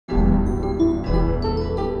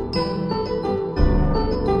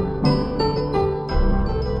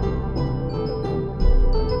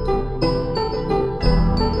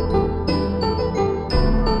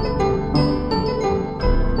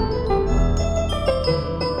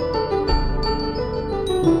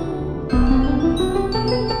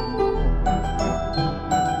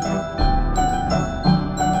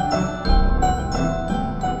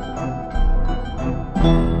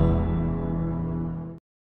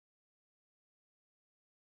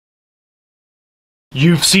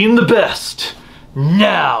You've seen the best.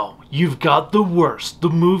 Now you've got the worst. The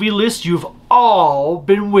movie list you've all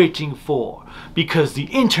been waiting for. Because the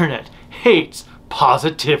internet hates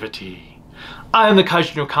positivity. I am the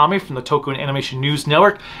Kaiju no Kame from the Toku and Animation News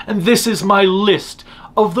Network, and this is my list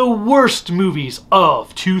of the worst movies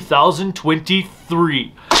of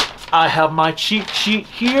 2023. I have my cheat sheet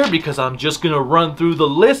here because I'm just gonna run through the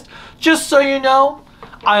list. Just so you know,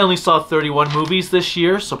 I only saw 31 movies this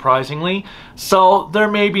year, surprisingly, so there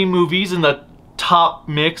may be movies in the top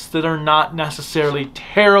mix that are not necessarily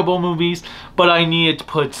terrible movies, but I needed to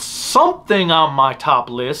put something on my top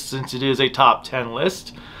list since it is a top 10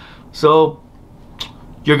 list. So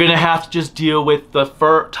you're gonna have to just deal with the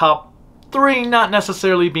top 3 not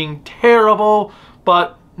necessarily being terrible,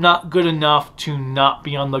 but not good enough to not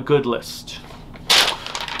be on the good list.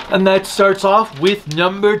 And that starts off with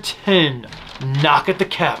number 10. Knock at the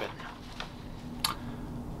Cabin.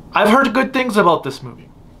 I've heard good things about this movie.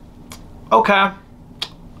 Okay.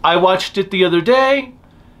 I watched it the other day,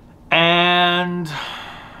 and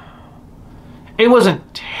it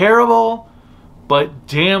wasn't terrible, but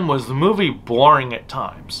damn was the movie boring at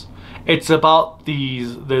times. It's about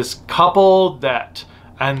this couple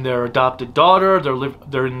and their adopted daughter.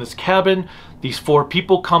 They're in this cabin. These 4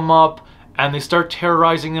 people come up, and they start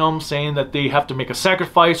terrorizing them, saying that they have to make a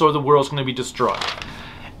sacrifice or the world's going to be destroyed.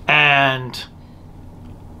 And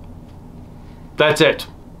that's it.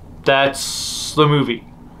 That's the movie.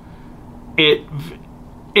 It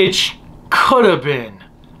could have been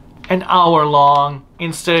an hour long.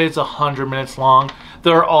 Instead, it's 100 minutes long.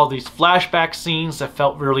 There are all these flashback scenes that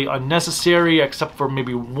felt really unnecessary, except for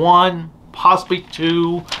maybe 1, possibly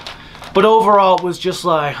 2. But overall, it was just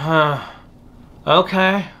like,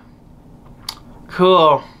 okay.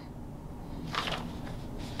 Cool.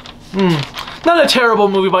 Not a terrible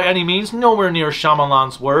movie by any means. Nowhere near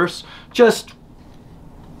Shyamalan's worst. Just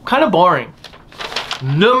kind of boring.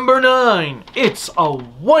 Number 9. It's a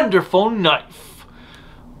Wonderful Knife.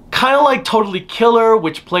 Kind of like Totally Killer,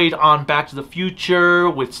 which played on Back to the Future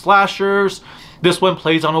with slashers. This one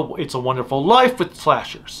plays on It's a Wonderful Life with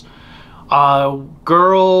slashers.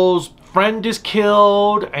 Girl's friend is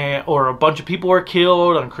killed, or a bunch of people are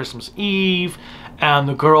killed on Christmas Eve. And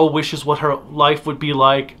the girl wishes what her life would be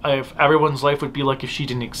like, if everyone's life would be like if she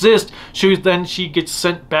didn't exist. Then she gets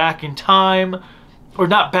sent back in time, or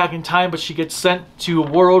not back in time, but she gets sent to a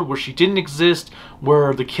world where she didn't exist,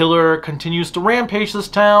 where the killer continues to rampage this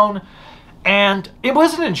town. And it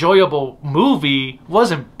was an enjoyable movie. It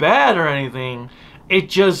wasn't bad or anything. It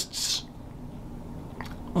just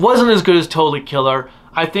wasn't as good as Totally Killer.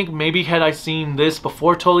 I think maybe had I seen this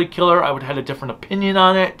before Totally Killer, I would have had a different opinion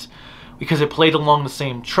on it, because it played along the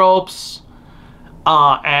same tropes.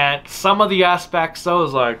 And some of the aspects, I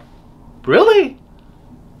was like, really?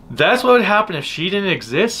 That's what would happen if she didn't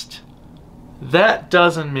exist? That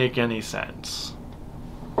doesn't make any sense.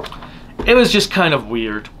 It was just kind of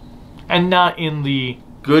weird. And not in the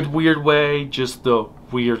good weird way, just the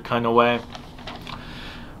weird kind of way.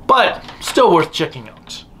 But still worth checking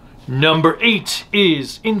out. Number 8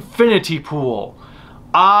 is Infinity Pool.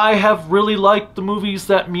 I have really liked the movies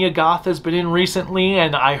that Mia Goth has been in recently,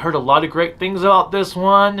 and I heard a lot of great things about this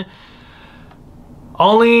one.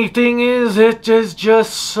 Only thing is, it is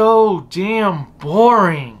just so damn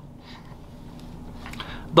boring.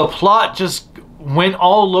 The plot just went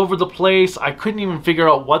all over the place. I couldn't even figure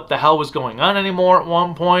out what the hell was going on anymore at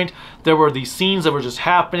one point. There were these scenes that were just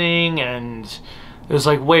happening, and it was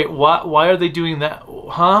like, wait, what? Why are they doing that?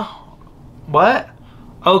 Huh? What?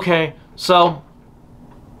 Okay, so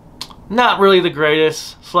not really the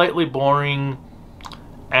greatest, slightly boring,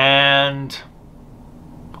 and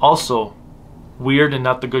also weird and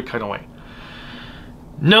not the good kind of way.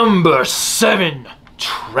 Number 7,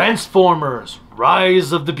 Transformers: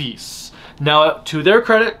 Rise of the Beasts. Now, to their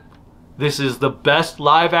credit, this is the best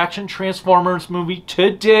live-action Transformers movie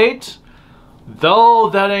to date, though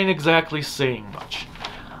that ain't exactly saying much.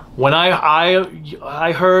 When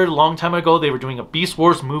I heard a long time ago they were doing a Beast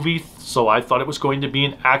Wars movie, so I thought it was going to be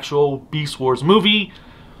an actual Beast Wars movie.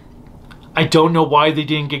 I don't know why they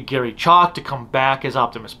didn't get Gary Chalk to come back as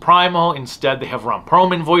Optimus Primal. Instead, they have Ron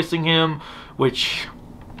Perlman voicing him, which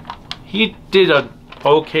he did an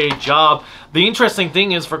okay job. The interesting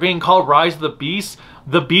thing is, for being called Rise of the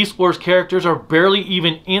Beast Wars characters are barely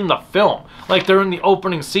even in the film. Like, they're in the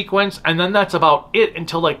opening sequence, and then that's about it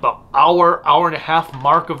until like the hour and a half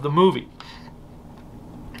mark of the movie.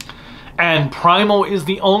 And Primal is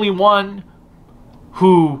the only one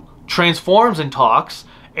who transforms and talks.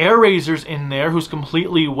 Air-Razor's in there, who's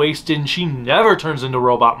completely wasted, and she never turns into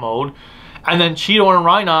robot mode. And then Cheetor and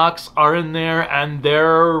Rhinox are in there, and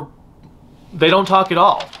they're They don't talk at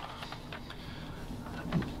all.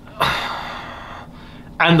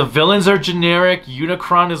 And the villains are generic.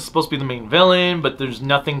 Unicron is supposed to be the main villain, but there's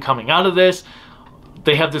nothing coming out of this.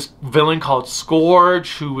 They have this villain called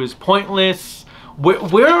Scourge, who is pointless.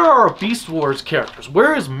 Where are our Beast Wars characters?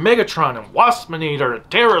 Where is Megatron and Waspinator and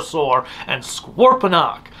Pterosaur and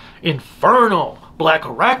Scorponok, Inferno, Black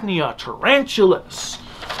Arachnia, Tarantulas?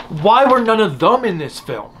 Why were none of them in this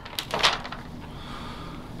film?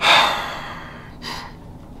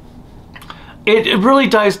 It really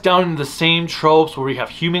dies down into the same tropes where we have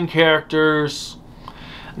human characters.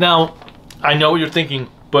 Now, I know what you're thinking,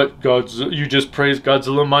 but you just praised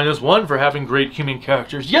Godzilla -1 for having great human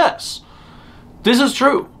characters. Yes, this is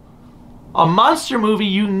true. A monster movie,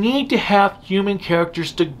 you need to have human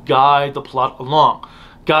characters to guide the plot along.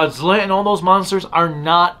 Godzilla and all those monsters are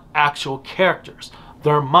not actual characters.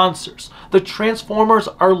 They're monsters. The Transformers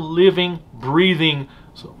are living, breathing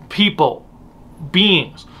people,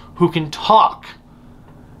 beings who can talk,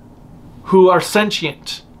 who are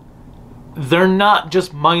sentient. They're not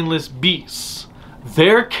just mindless beasts.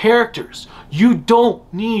 They're characters. You don't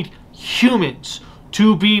need humans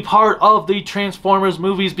to be part of the Transformers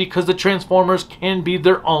movies because the Transformers can be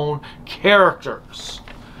their own characters.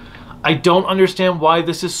 I don't understand why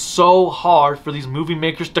this is so hard for these movie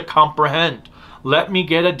makers to comprehend. Let me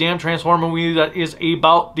get a damn Transformer movie that is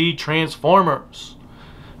about the Transformers.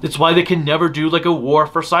 That's why they can never do like a War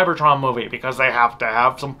for Cybertron movie, because they have to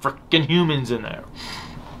have some freaking humans in there.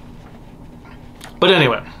 But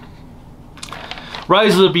anyway,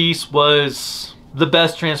 Rise of the Beast was the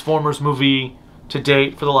best Transformers movie to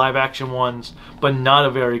date for the live action ones, but not a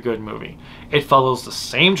very good movie. It follows the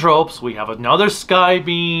same tropes. We have another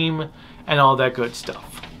Skybeam and all that good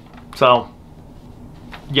stuff. So,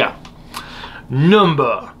 yeah.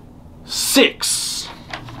 Number 6.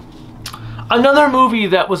 Another movie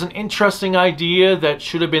that was an interesting idea that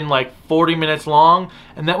should have been like 40 minutes long,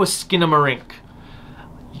 and that was Skinamarink.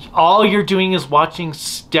 All you're doing is watching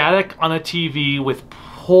static on a TV with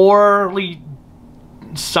poorly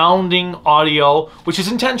sounding audio, which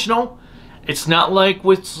is intentional. It's not like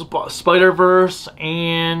with Spider-Verse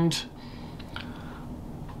and...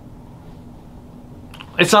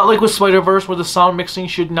 It's not like with Spider-Verse where the sound mixing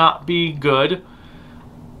should not be good,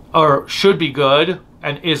 or should be good,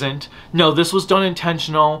 and isn't. No, this was done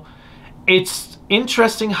intentional. It's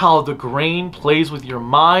interesting how the grain plays with your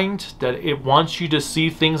mind, that it wants you to see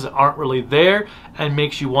things that aren't really there and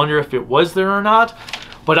makes you wonder if it was there or not.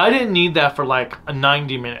 But I didn't need that for like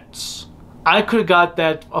 90 minutes. I could have got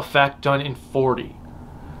that effect done in 40.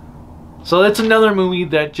 So that's another movie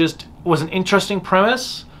that just was an interesting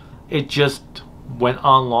premise. It just went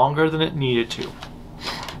on longer than it needed to.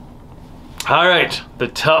 Alright, the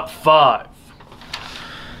top 5.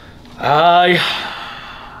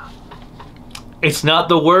 It's not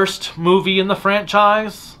the worst movie in the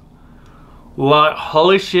franchise. But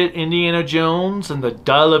holy shit, Indiana Jones and the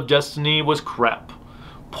Dial of Destiny was crap.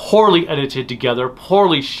 Poorly edited together,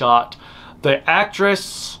 poorly shot. The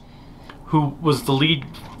actress who was the lead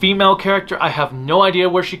female character, I have no idea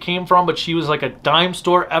where she came from, but she was like a dime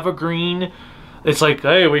store evergreen. It's like,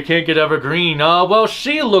 hey, we can't get Evergreen. Well,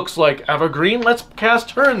 she looks like Evergreen. Let's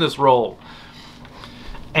cast her in this role.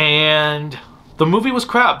 And the movie was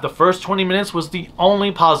crap. The first 20 minutes was the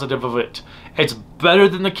only positive of it. It's better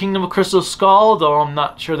than The Kingdom of Crystal Skull, though I'm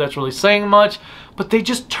not sure that's really saying much. But they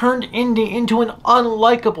just turned Indy into an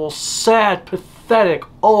unlikable, sad, pathetic,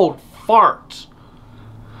 old fart.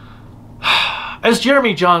 As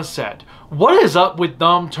Jeremy Johns said, what is up with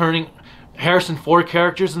them turning Harrison Ford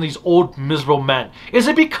characters into these old, miserable men? Is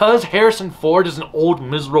it because Harrison Ford is an old,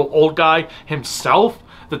 miserable, old guy himself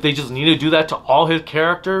that they just need to do that to all his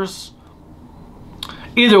characters?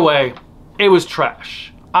 Either way, it was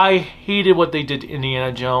trash. I hated what they did to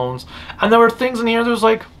Indiana Jones. And there were things in here that was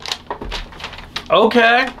like,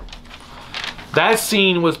 okay, that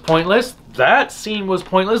scene was pointless. That scene was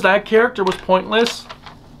pointless. That character was pointless.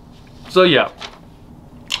 So yeah,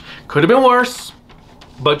 could have been worse,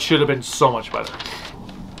 but should have been so much better.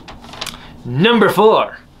 Number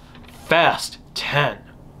 4, Fast 10.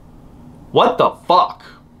 What the fuck?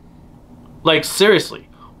 Like, seriously,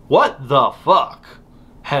 what the fuck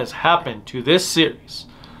has happened to this series?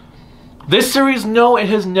 This series, no, it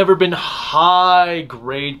has never been high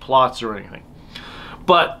grade plots or anything.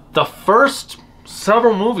 But the first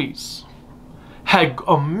several movies had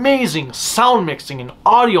amazing sound mixing and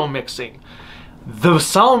audio mixing. The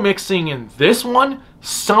sound mixing in this one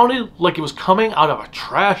sounded like it was coming out of a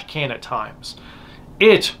trash can at times.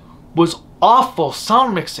 It was awful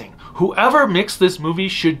sound mixing. Whoever mixed this movie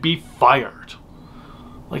should be fired.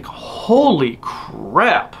 Like, holy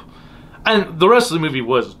crap. And the rest of the movie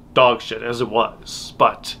was dog shit, as it was.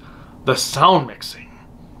 But the sound mixing.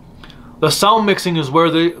 The sound mixing is where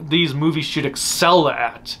these movies should excel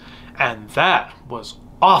at. And that was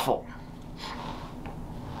awful.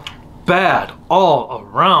 Bad all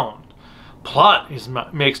around. Plot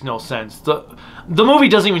makes no sense. The movie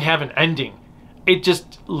doesn't even have an ending. It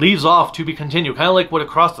just leaves off to be continued. Kind of like what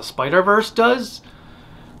Across the Spider-Verse does.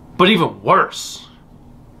 But even worse.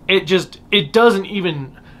 It doesn't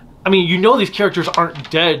even... I mean, you know these characters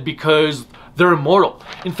aren't dead because they're immortal.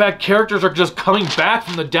 In fact, characters are just coming back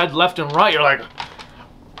from the dead left and right. You're like...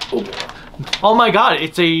 Oh my god,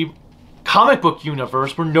 it's a comic book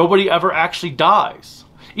universe where nobody ever actually dies.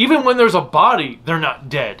 Even when there's a body, they're not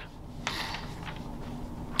dead.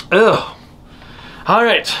 Ugh.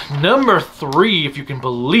 Alright, number 3, if you can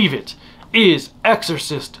believe it, is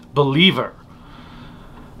Exorcist Believer.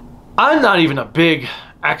 I'm not even a big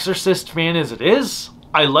Exorcist fan as it is.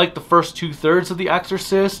 I like the first 2/3 of The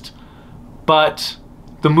Exorcist, but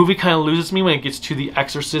the movie kind of loses me when it gets to the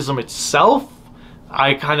exorcism itself.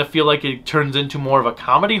 I kind of feel like it turns into more of a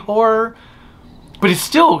comedy horror, but it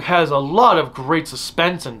still has a lot of great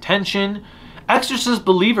suspense and tension. Exorcist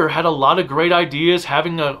Believer had a lot of great ideas,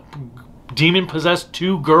 having a demon possess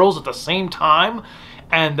 2 girls at the same time,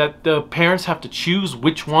 and that the parents have to choose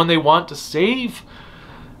which one they want to save.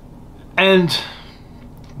 And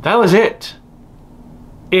that was it.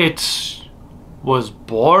 It was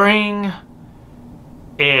boring.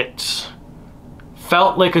 It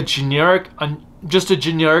felt like a generic, just a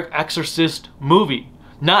generic Exorcist movie.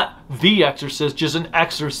 Not The Exorcist, just an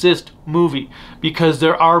Exorcist movie. Because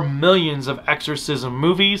there are millions of exorcism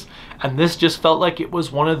movies, and this just felt like it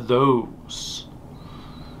was one of those.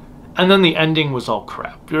 And then the ending was all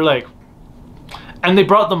crap. You're like... And they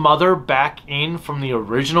brought the mother back in from the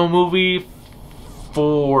original movie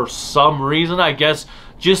for some reason, I guess,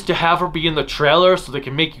 just to have her be in the trailer so they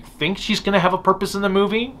can make you think she's going to have a purpose in the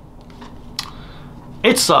movie.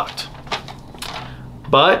 It sucked.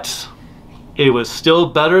 But it was still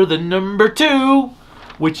better than number 2,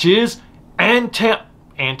 which is Ant-Man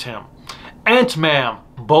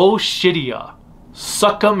Bullshitia,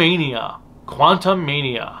 Suckamania,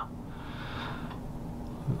 Quantumania.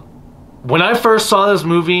 When I first saw this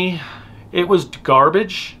movie, it was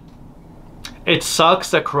garbage. It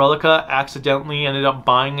sucks that Corellica accidentally ended up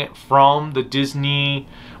buying it from the Disney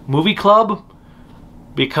Movie Club,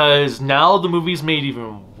 because now the movie's made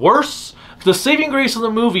even worse. The saving grace of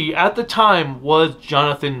the movie at the time was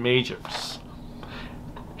Jonathan Majors.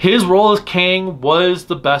 His role as Kang was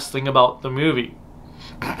the best thing about the movie.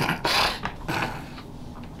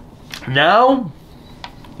 Now,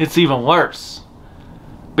 it's even worse.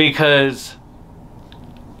 Because,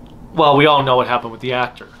 well, we all know what happened with the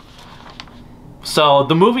actor. So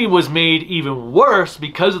the movie was made even worse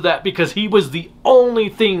because of that, because he was the only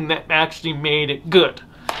thing that actually made it good.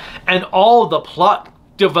 And all the plot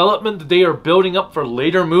development that they are building up for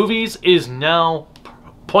later movies is now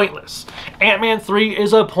pointless. Ant-Man 3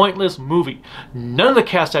 is a pointless movie. None of the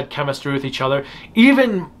cast had chemistry with each other.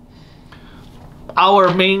 Even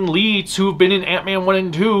our main leads who've been in Ant-Man 1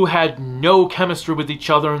 and 2 had no chemistry with each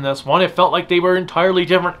other in this one. It felt like they were entirely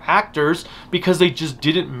different actors because they just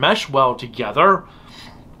didn't mesh well together.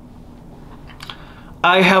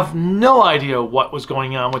 I have no idea what was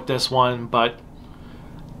going on with this one, but...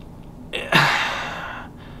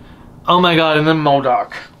 oh my god, and then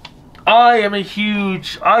MODOK. I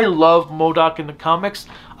love MODOK in the comics,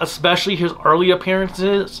 especially his early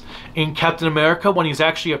appearances in Captain America when he's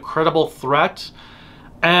actually a credible threat.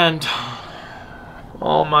 And,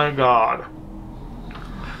 oh my god.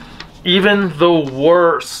 Even the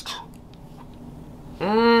worst.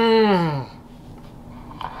 Even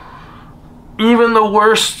the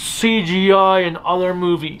worst CGI in other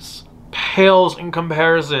movies pales in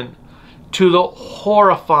comparison to the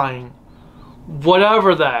horrifying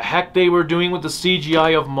whatever the heck they were doing with the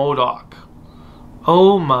CGI of MODOK.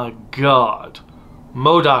 Oh my god.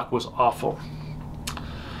 MODOK was awful.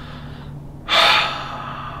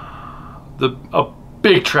 A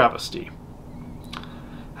big travesty.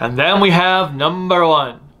 And then we have number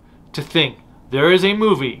 1. To think there is a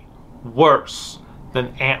movie worse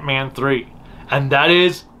than Ant-Man 3. And that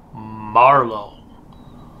is Marlowe.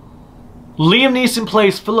 Liam Neeson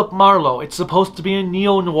plays Philip Marlowe. It's supposed to be a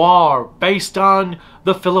neo-noir based on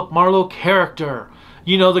the Philip Marlowe character.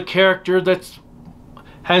 You know, the character that's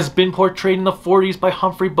has been portrayed in the 40s by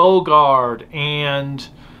Humphrey Bogart. And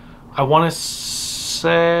I want to say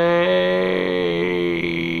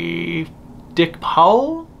Dick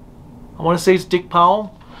Powell? I want to say it's Dick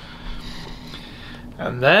Powell.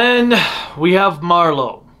 And then we have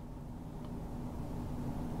Marlowe.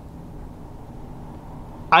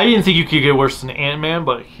 I didn't think you could get worse than Ant-Man,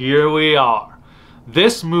 but here we are.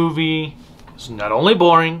 This movie is not only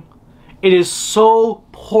boring, it is so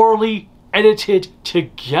poorly edited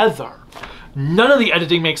together. None of the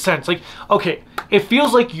editing makes sense. Like, okay, it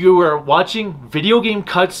feels like you were watching video game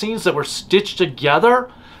cutscenes that were stitched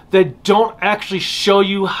together that don't actually show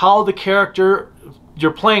you how the character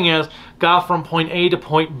you're playing as got from point A to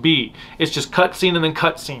point B. It's just cutscene and then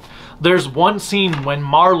cutscene. There's one scene when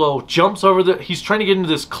Marlowe jumps over he's trying to get into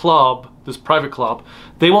this club, this private club.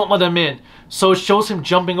 They won't let him in. So it shows him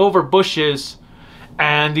jumping over bushes,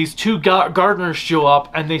 and these two gardeners show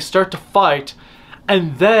up and they start to fight,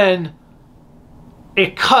 and then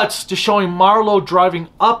it cuts to showing Marlowe driving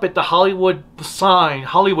up at the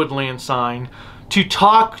Hollywoodland sign to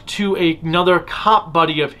talk to another cop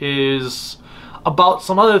buddy of his about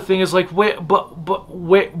some other thing. Is like, wait,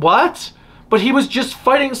 what? But he was just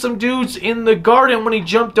fighting some dudes in the garden when he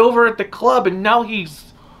jumped over at the club, and now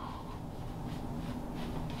he's...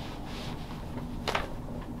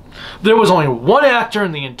 There was only one actor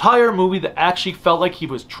in the entire movie that actually felt like he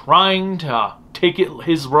was trying to take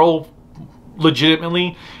his role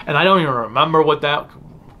legitimately, and I don't even remember what that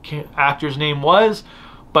actor's name was,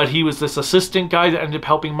 but he was this assistant guy that ended up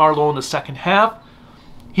helping Marlowe in the second half.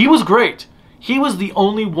 He was great. He was the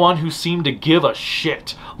only one who seemed to give a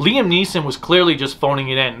shit. Liam Neeson was clearly just phoning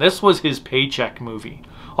it in. This was his paycheck movie.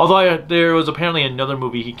 Although there was apparently another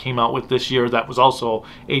movie he came out with this year that was also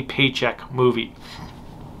a paycheck movie.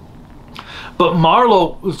 But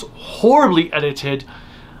Marlowe was horribly edited.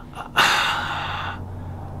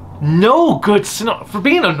 No good cinema. For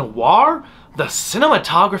being a noir, the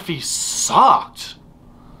cinematography sucked.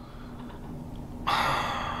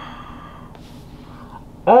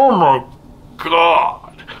 Oh my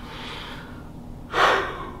God.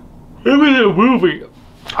 It was a movie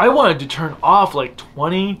I wanted to turn off like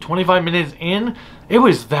 20-25 minutes in. It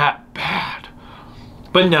was that bad.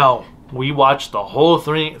 But no, we watched the whole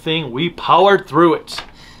thing. We powered through it.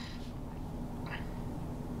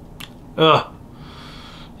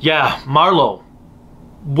 Yeah, Marlowe,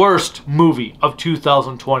 worst movie of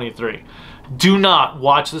 2023. Do not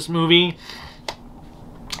watch this movie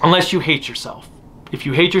unless you hate yourself. If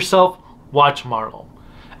you hate yourself, watch Marlowe.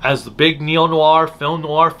 As the big neo-noir, film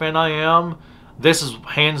noir fan I am, this is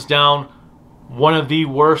hands down one of the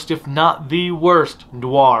worst, if not the worst,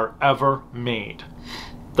 noir ever made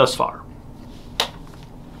thus far.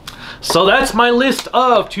 So that's my list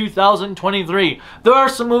of 2023. There are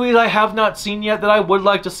some movies I have not seen yet that I would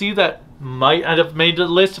like to see that might have made the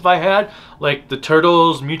list if I had, like The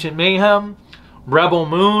Turtles Mutant Mayhem, Rebel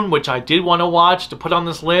Moon, which I did want to watch to put on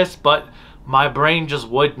this list, but my brain just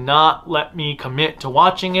would not let me commit to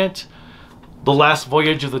watching it. The Last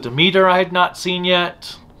Voyage of the Demeter I had not seen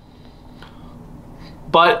yet.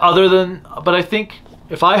 But I think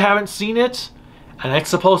if I haven't seen it and it's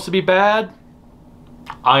supposed to be bad,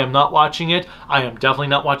 I am not watching it. I am definitely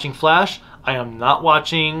not watching Flash. I am not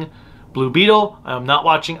watching Blue Beetle. I am not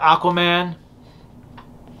watching Aquaman.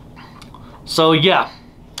 So yeah.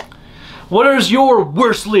 What is your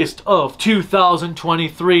worst list of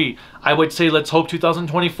 2023? I would say let's hope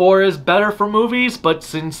 2024 is better for movies, but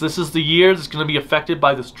since this is the year that's going to be affected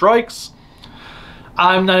by the strikes,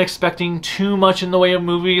 I'm not expecting too much in the way of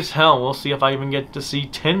movies. Hell, we'll see if I even get to see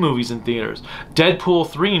 10 movies in theaters. Deadpool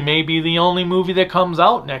 3 may be the only movie that comes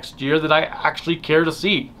out next year that I actually care to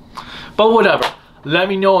see. But whatever. Let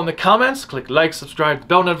me know in the comments. Click like, subscribe,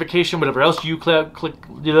 bell notification, whatever else you click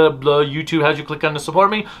YouTube has you click on to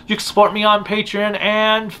support me. You can support me on Patreon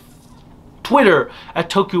and Twitter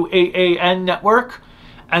at Toku AAN Network.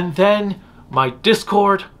 And then my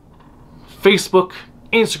Discord, Facebook,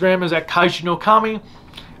 Instagram is at Kaiju no Kami,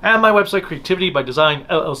 and my website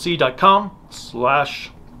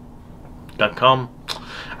creativitybydesignllc.com/.com.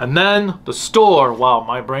 And then the store, wow,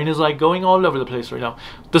 my brain is like going all over the place right now.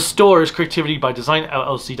 The store is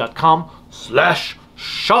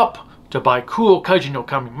creativitybydesignllc.com/shop to buy cool Kaiju no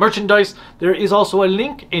Kami merchandise. There is also a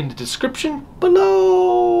link in the description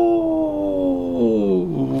below.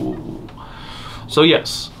 So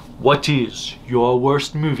yes, what is your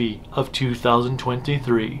worst movie of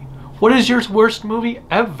 2023? What is your worst movie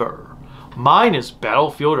ever? Mine is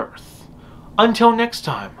Battlefield Earth. Until next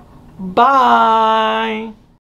time, bye!